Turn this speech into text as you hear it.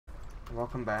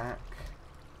Welcome back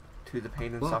to the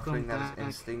pain and suffering that is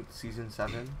Instinct Season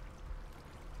 7.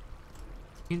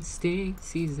 Instinct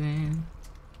Season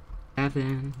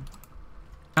 7.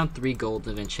 Found 3 gold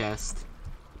in a chest.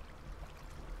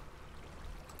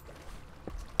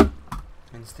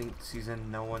 Instinct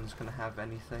Season, no one's gonna have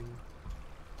anything.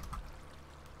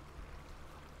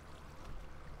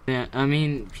 Yeah, I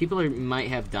mean, people might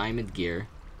have diamond gear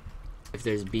if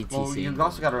there's BTC. Well, you've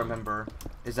also got to remember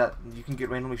is that you can get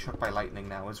randomly struck by lightning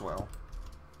now as well.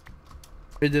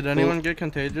 Hey, did anyone get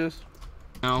contagious?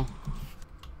 No.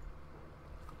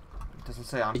 It doesn't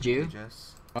say I'm Did you?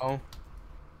 contagious. Oh.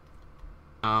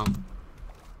 Yeah.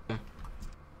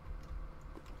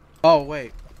 Oh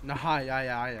wait. No, hi,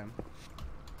 yeah, I am.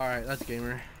 Alright, that's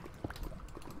gamer.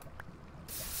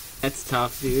 That's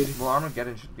tough, dude. Well,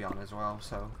 Armageddon should be on as well,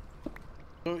 so.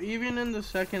 So even in the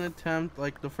second attempt,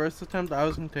 like the first attempt, I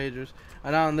was contagious,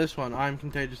 and now on this one, I'm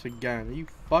contagious again. Are you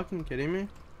fucking kidding me?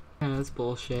 Yeah, that's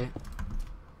bullshit.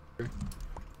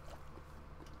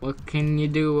 What can you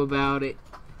do about it?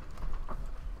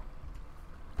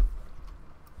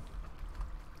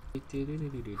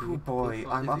 Oh boy,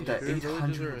 I'm up to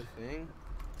 800.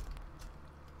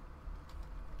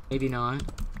 Maybe not.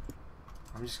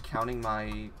 I'm just counting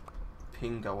my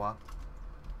ping go up.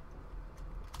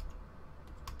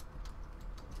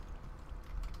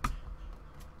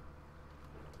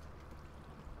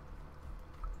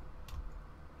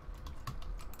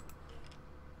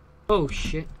 Oh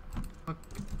shit. Fuck.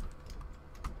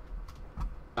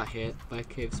 Got hit by a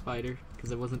cave spider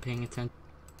because I wasn't paying attention.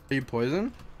 Are you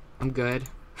poisoned? I'm good.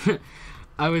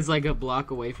 I was like a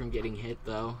block away from getting hit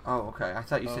though. Oh, okay. I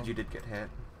thought you said you did get hit.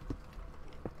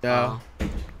 Yeah.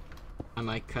 My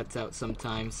mic cuts out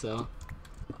sometimes, so.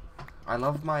 I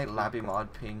love my Labby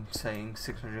mod ping saying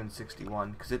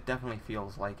 661 because it definitely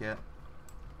feels like it.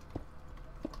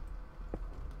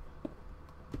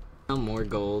 Found more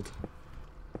gold.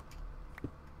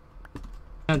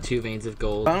 Found 2 veins of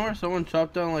gold. Found where someone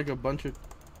chopped down like a bunch of.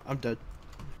 I'm dead.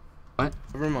 What?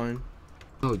 Never mind.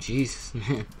 Oh Jesus,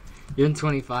 man. You're in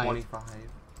 25. 25.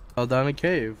 Fell down a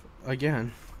cave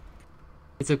again.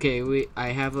 It's okay. I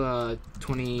have a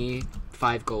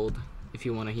 25 gold if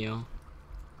you want to heal.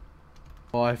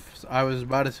 Well, I was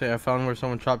about to say I found where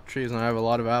someone chopped trees and I have a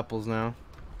lot of apples now.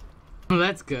 Well,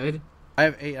 that's good. I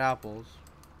have 8 apples.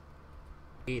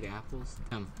 8 apples?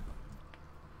 Come.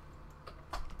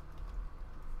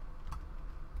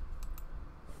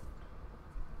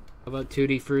 How about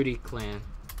Tutti Frutti Clan?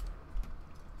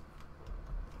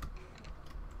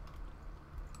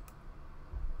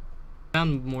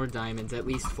 Found more diamonds, at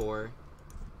least 4.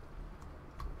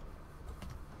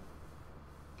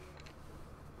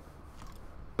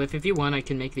 But if you want, I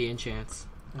can make the enchants.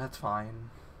 That's fine.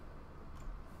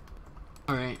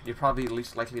 Alright. You're probably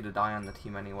least likely to die on the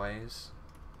team anyways.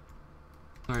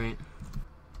 Alright.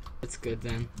 That's good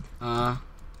then. I'll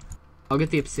get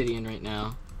the obsidian right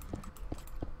now.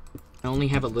 I only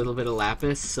have a little bit of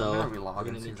lapis, so I'm gonna relog we're gonna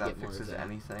and see need if to that get more of fixes that.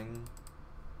 anything.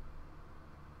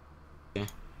 Okay.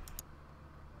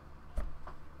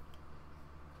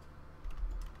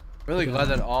 Really glad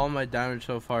that all my damage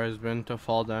so far has been to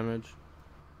fall damage.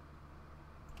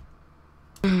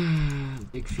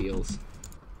 Big feels.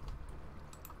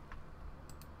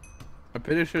 I'm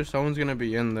pretty sure someone's gonna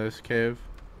be in this cave.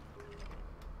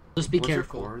 Just be What's your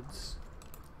careful. chords?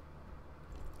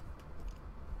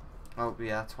 Oh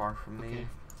yeah, it's far from me. Okay.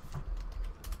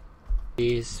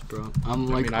 Jeez, bro. I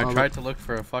mean, I tried to look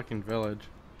for a fucking village.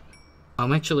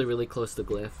 I'm actually really close to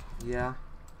Glyph. Yeah.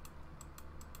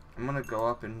 I'm gonna go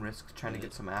up and risk trying to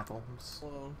get some apples.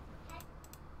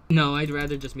 No, I'd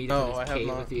rather just meet No, in I this have cave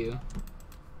not. with you.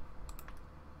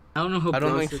 I don't know how I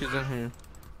don't think Bros- she's in here.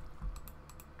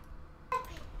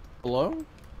 Hello?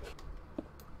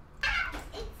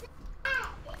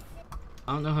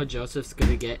 I don't know how Joseph's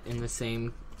gonna get in the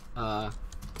same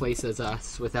place as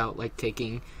us without like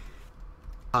taking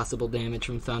possible damage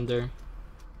from thunder.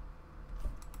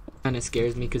 Kinda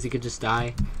scares me because he could just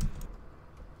die.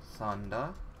 Thunder.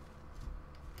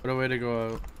 What a way to go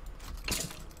out.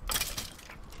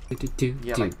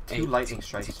 Yeah, like 2 lightning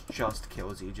strikes just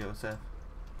kills you, Joseph.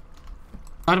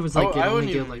 I thought it was like it I only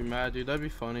wouldn't did even like. be mad, dude. That'd be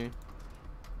funny.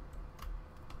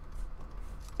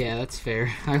 Yeah, that's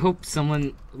fair. I hope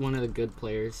one of the good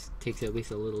players, takes at least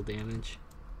a little damage.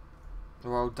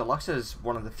 Well, Deluxe is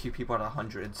one of the few people at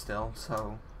 100 still,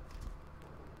 so.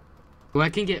 Well,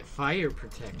 I can get fire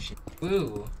protection.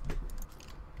 Ooh.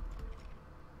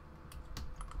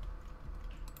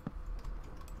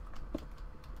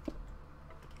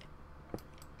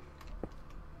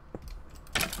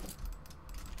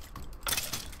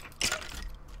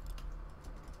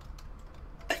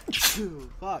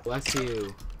 Fuck. Bless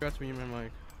you. Forgot to mute my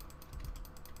mic.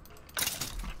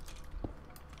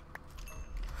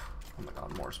 Oh my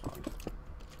god, more spawned.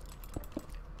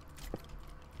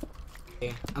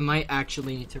 Okay, I might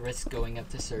actually need to risk going up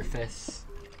to surface.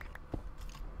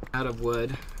 Out of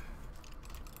wood.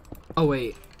 Oh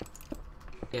wait.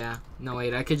 Yeah, no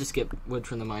wait, I could just get wood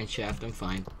from the mine shaft, I'm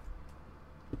fine.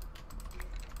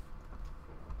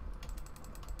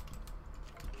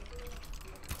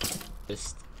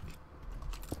 Just...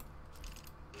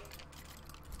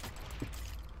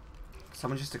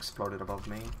 Someone just exploded above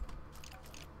me.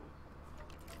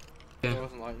 Yeah. It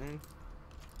wasn't lightning.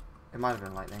 It might have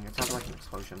been lightning. It sounded like an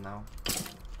explosion though.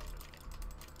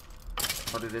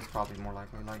 But it is probably more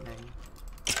likely lightning.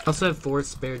 I also have 4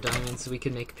 spare diamonds so we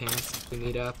can make pants if we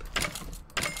meet up.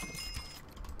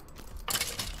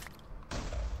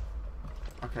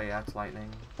 Okay, yeah, it's lightning.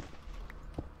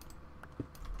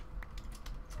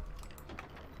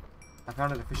 I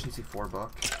found an efficiency 4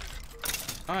 book.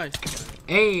 Nice.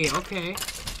 Hey, okay.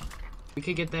 We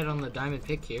could get that on the diamond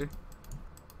pick here.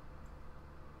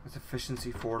 It's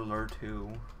efficiency 4 lure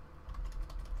 2.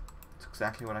 It's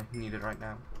exactly what I needed right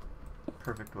now.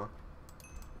 Perfect book.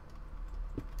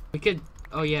 We could...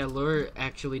 Oh yeah, lure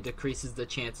actually decreases the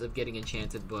chance of getting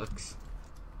enchanted books.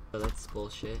 So that's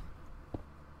bullshit.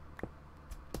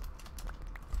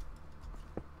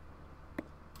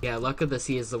 Yeah, Luck of the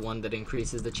Sea is the one that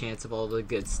increases the chance of all the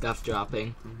good stuff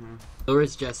dropping. Mm-hmm.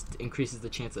 Lures just increases the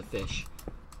chance of fish.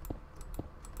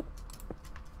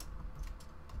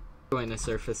 Going to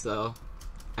surface though.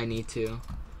 I need to.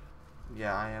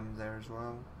 Yeah, I am there as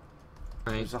well.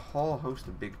 Right. There's a whole host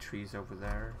of big trees over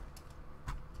there.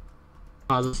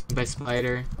 Caused by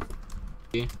spider.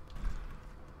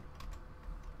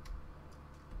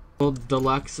 Well,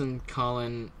 Deluxe and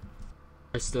Colin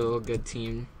are still a good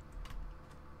team.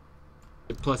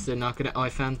 Plus, they're not gonna. Oh, I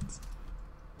found.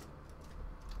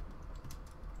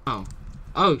 Oh.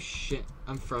 Oh shit!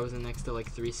 I'm frozen next to like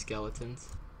 3 skeletons.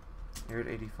 You're at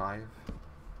 85.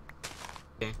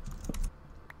 Okay.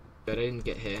 Good, I didn't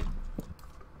get hit.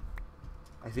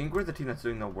 I think we're the team that's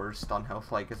doing the worst on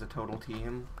health, like, as a total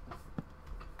team.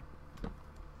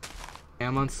 Okay,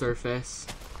 I'm on surface.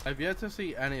 I've yet to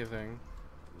see anything.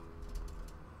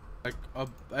 Like,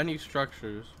 any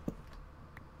structures.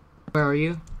 Where are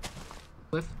you?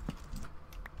 Cliff?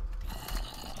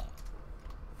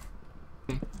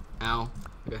 Okay. Ow.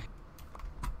 Okay.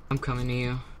 I'm coming to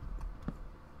you.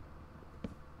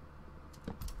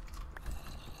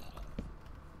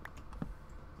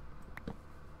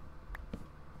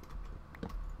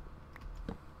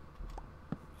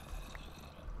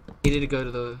 Needed to go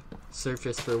to the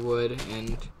surface for wood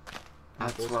and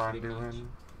That's apples what I'm pretty much. doing.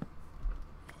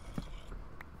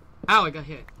 Ow, I got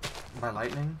hit. By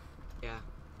lightning? Yeah.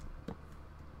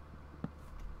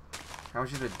 How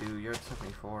much did it do? You're at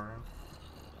 74.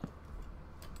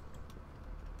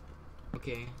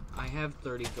 Okay, I have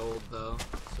 30 gold though,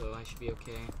 so I should be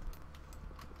okay.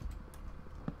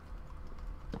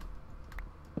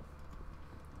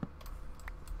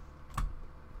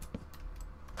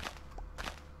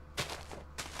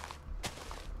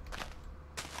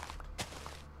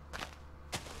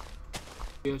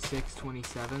 We have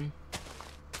 627.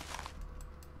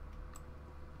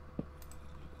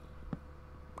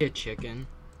 Get chicken.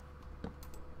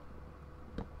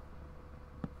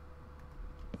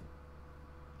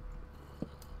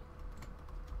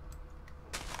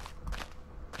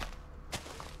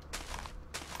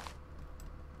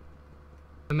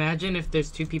 Imagine if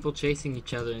there's 2 people chasing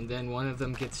each other and then one of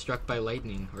them gets struck by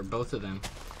lightning, or both of them.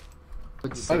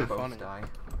 Would They suck. both funny. die.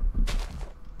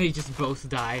 They just both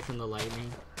die from the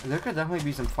lightning. There could definitely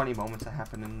be some funny moments that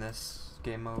happen in this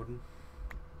game mode.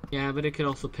 Yeah, but it could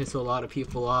also piss a lot of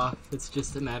people off. It's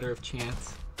just a matter of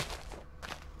chance.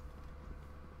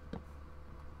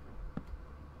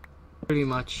 Pretty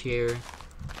much here.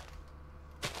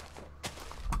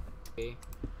 Okay.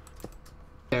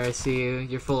 There, I see you.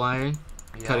 You're full iron?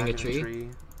 Yeah, Cutting I'm a in tree?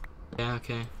 Yeah,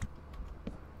 okay.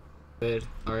 Good.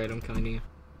 Alright, I'm coming to you.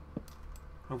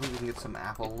 Hopefully we can get some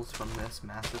apples from this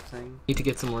massive thing. Need to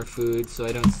get some more food so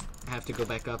I don't have to go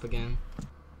back up again.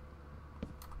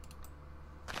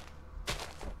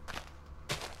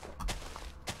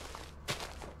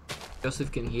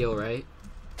 Joseph can heal, right?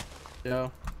 Yeah.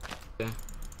 Okay.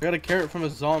 I got a carrot from a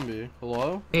zombie.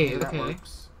 Hello? Hey, Maybe okay. that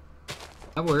works.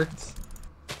 That works.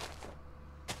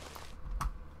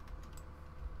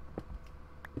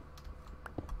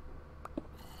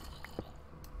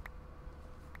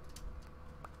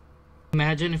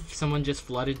 Imagine if someone just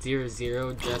flooded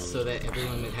 0-0 just so that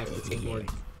everyone would have to take more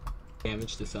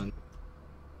damage to sun.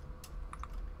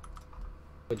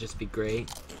 Would just be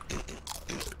great.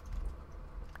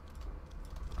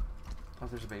 Oh,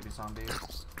 there's a baby zombie.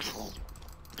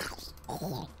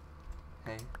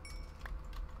 Hey.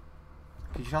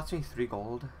 Could you shots me 3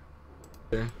 gold?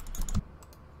 Sure.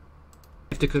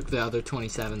 Have to cook the other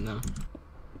 27 though.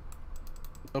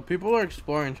 So people are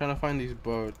exploring, trying to find these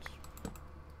boats.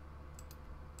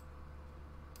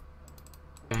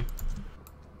 Okay.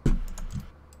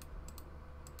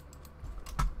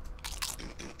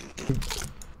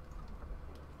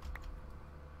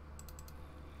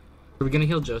 Are we gonna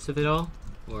heal Joseph at all?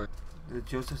 Or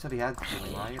Joseph said he had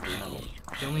healing, right? Or no?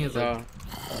 he only has like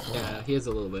yeah, he has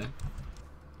a little bit.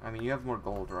 I mean, you have more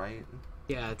gold, right?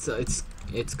 Yeah, it's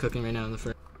cooking right now in the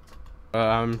fridge.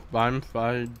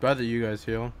 I'd rather you guys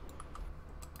heal.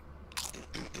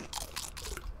 You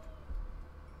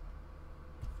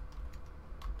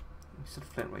said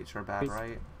flint weights are bad,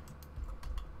 right?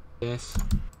 Yes.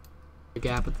 A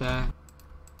gap with that.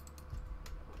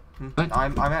 What?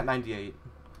 I'm at 98.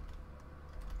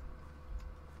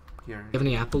 Here. You have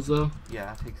any apples though?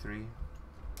 Yeah, take 3.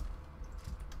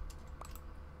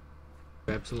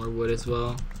 Grab some more wood as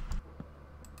well.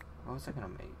 What was I gonna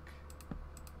make?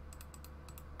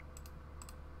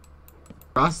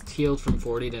 Frost healed from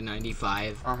 40 to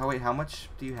 95. Wait, how much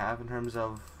do you have in terms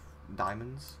of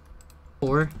diamonds?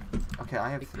 4. Okay,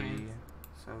 I have Make 3. pants.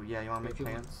 So yeah, you wanna make If you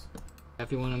want. pants?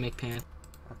 If you want to make pants.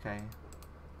 Okay.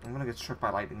 I'm gonna get struck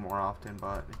by lightning more often,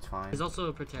 but it's fine. There's also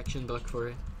a protection book for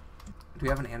it. Do we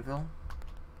have an anvil?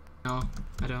 No,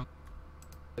 I don't.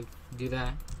 Like, do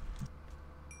that.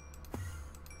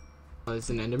 Oh, it's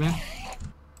an Enderman?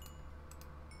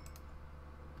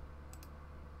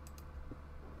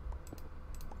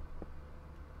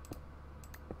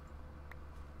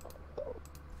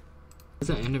 Is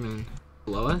an Enderman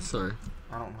below us or?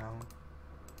 I don't know.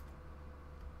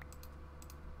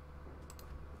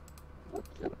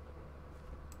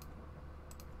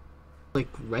 Like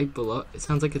right below? It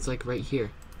sounds like it's like right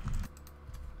here.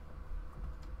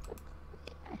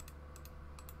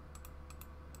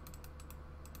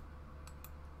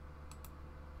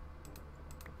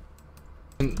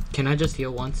 Can I just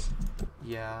heal once?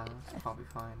 Yeah, that's probably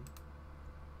fine.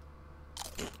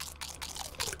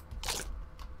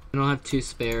 I don't have 2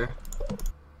 spare.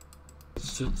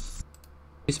 It's just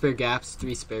 2 spare gaps,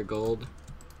 3 spare gold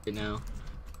right now.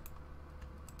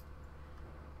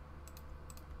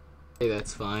 Okay,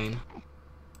 that's fine.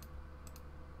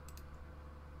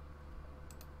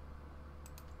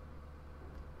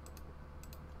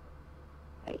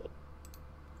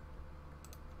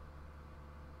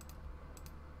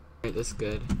 Alright, that's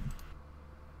good.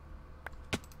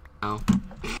 Ow.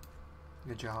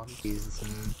 Good job. Jesus,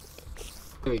 man.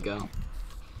 There we go.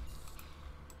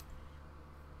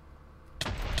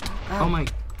 Oh my.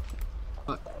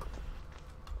 Fuck.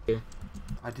 Here.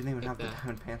 I didn't even Take have the that.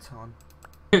 diamond pants on.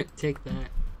 Take that.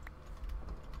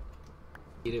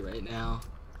 Eat it right now.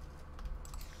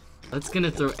 That's gonna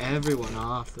throw everyone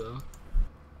off, though.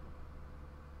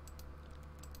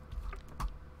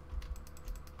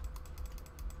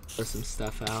 Throw some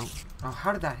stuff out. Oh,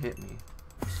 how did that hit me?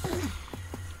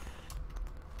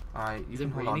 Alright, you Is can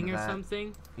it hold on to raining or that.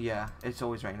 something? Yeah, it's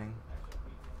always raining.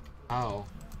 Oh.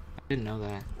 I didn't know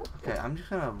that. Okay, I'm just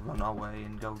gonna run away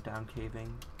and go down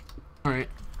caving. Alright.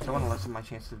 So I want to lessen my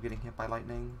chances of getting hit by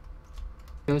lightning.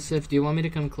 Joseph, do you want me to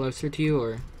come closer to you,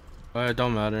 or It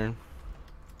don't matter.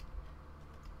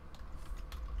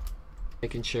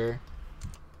 making sure?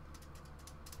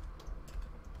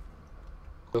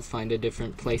 Go find a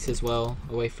different place as well,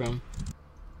 away from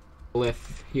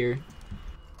Cliff here.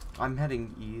 I'm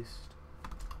heading east.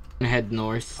 And head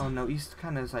north. Oh no, east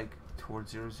kind of is like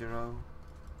towards 0-0.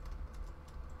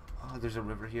 Oh, there's a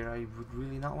river here. I would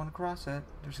really not want to cross it.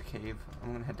 There's a cave.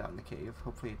 I'm gonna head down the cave.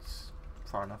 Hopefully it's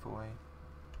far enough away.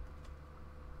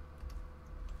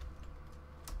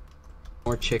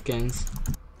 More chickens.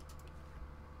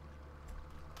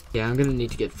 Yeah, I'm gonna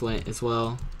need to get flint as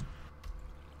well.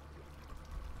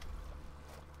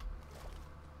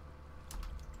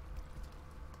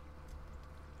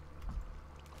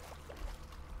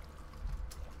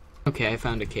 Okay, I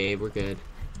found a cave. We're good.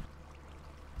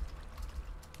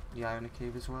 Yeah, I'm in a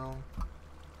cave as well.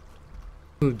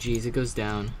 Oh, jeez, it goes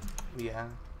down. Yeah.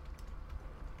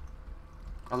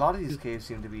 A lot of these caves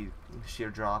seem to be sheer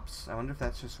drops. I wonder if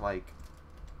that's just like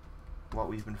what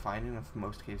we've been finding, if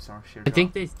most caves are sheer I drops.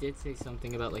 think they did say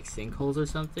something about like sinkholes or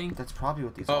something. That's probably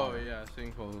what these Oh are. yeah,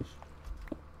 sinkholes.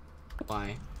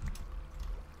 Why?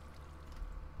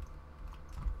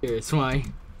 Curious why,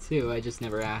 too. I just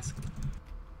never asked.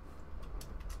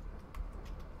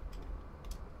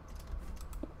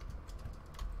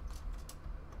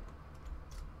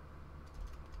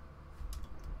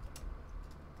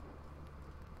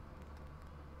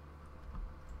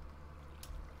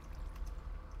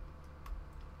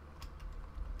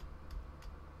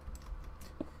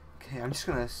 Okay, I'm just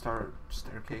gonna start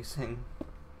staircasing.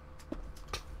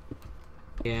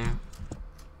 Yeah.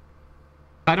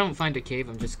 If I don't find a cave,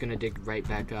 I'm just gonna dig right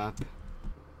back up.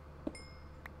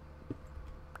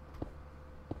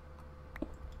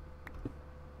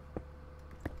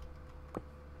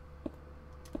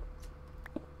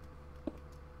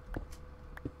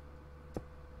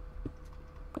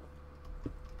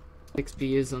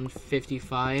 XP is on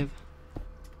 55.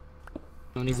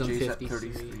 Tony's on Jay's at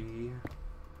 53. 33.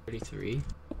 33.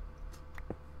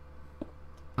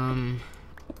 Oh,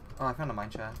 I found a mine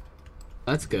shaft.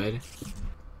 That's good.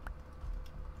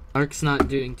 Mark's not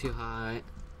doing too hot.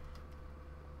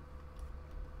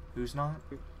 Who's not?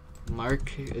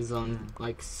 Mark is on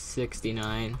like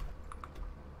 69.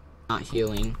 Not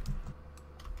healing.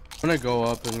 I'm gonna go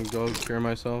up and go cure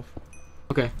myself.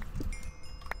 Okay.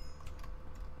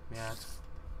 Yeah, that's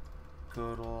a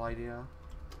good old idea.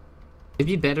 It'd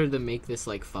be better to make this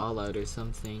like Fallout or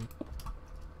something.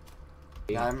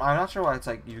 Yeah, I'm not sure why it's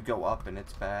like you go up and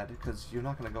it's bad, because you're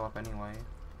not gonna go up anyway.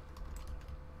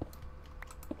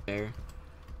 There.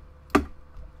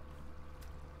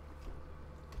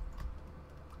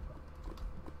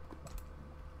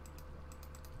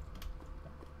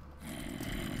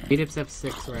 Meetup's up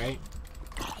 6, right?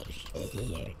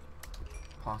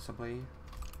 Possibly.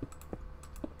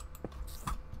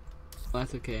 Well,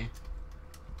 that's okay.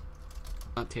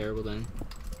 Not terrible then.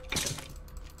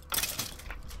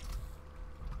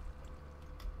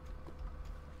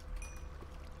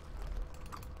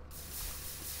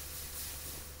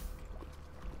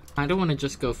 I don't want to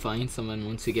just go find someone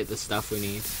once we get the stuff we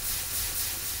need.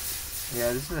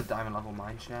 Yeah, this is a diamond level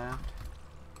mine shaft.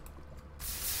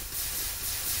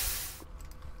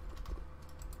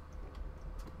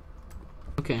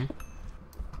 Okay.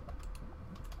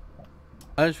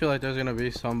 I just feel like there's gonna be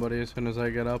somebody as soon as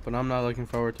I get up, and I'm not looking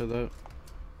forward to that.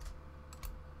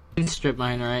 You can strip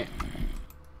mine, right?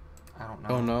 I don't know.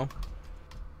 Oh no.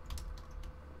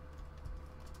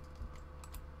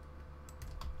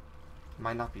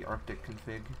 Might not be Arctic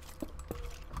config.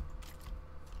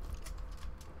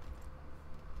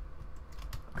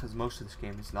 Because most of this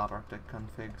game is not Arctic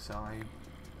config, so I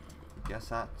guess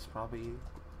that's probably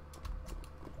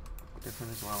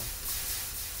different as well.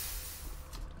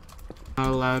 Not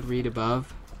allowed read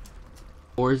above.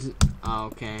 Or is it? Oh,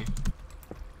 okay.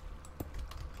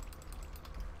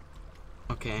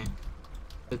 Okay.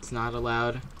 It's not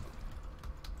allowed.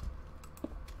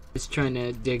 Just trying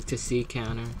to dig to C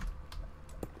counter.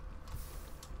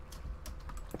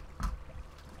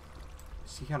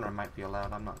 C counter might be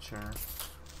allowed, I'm not sure.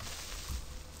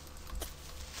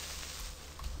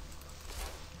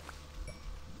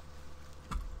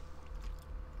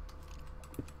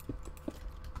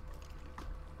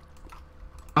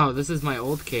 Oh, this is my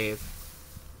old cave.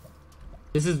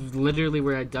 This is literally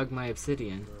where I dug my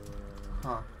obsidian.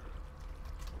 Huh.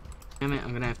 Damn it,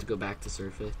 I'm gonna have to go back to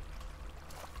surface.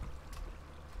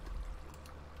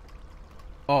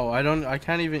 Oh, I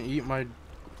can't even eat my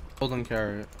golden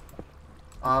carrot.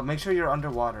 Make sure you're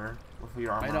underwater with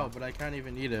your armor. I know, but I can't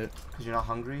even eat it. Because you're not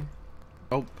hungry.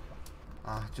 Nope.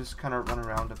 Just kind of run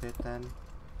around a bit then.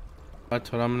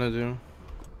 That's what I'm gonna do.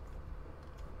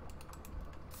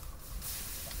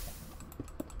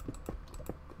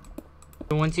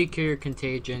 So once you cure your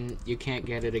contagion, you can't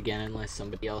get it again unless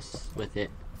somebody else with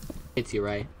it hits you,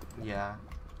 right? Yeah.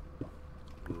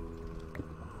 I'm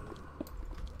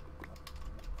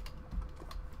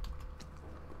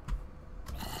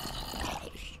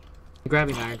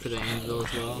grabbing iron for the anvil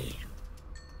as well.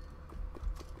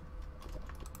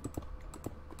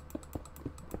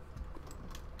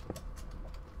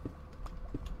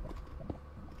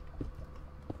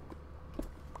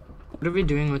 What are we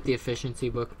doing with the efficiency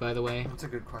book, by the way? That's a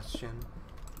good question.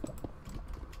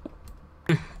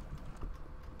 I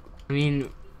mean,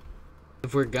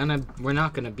 if we're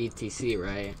not gonna beat TC,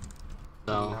 right?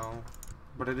 So. No.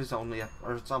 But it is only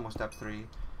or it's almost F3.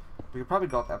 We could probably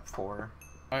go up F4.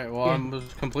 Alright, well, Yeah. I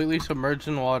was completely submerged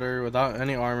in water without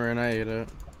any armor, and I ate it.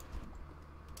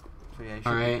 So yeah, you should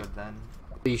Alright. be good then.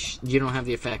 You don't have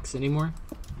the effects anymore?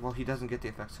 Well, he doesn't get the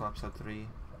effects till episode 3.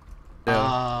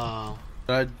 Oh.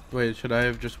 Should I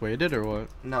have just waited, or what?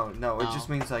 No, it No. just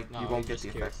means like No, you won't you're get the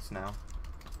just curious. effects now.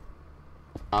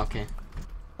 Okay.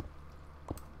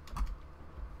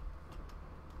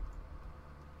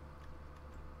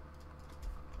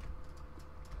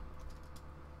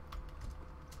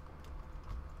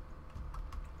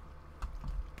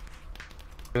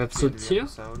 Episode the 2.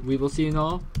 episode. We will see you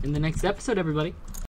all in the next episode, everybody.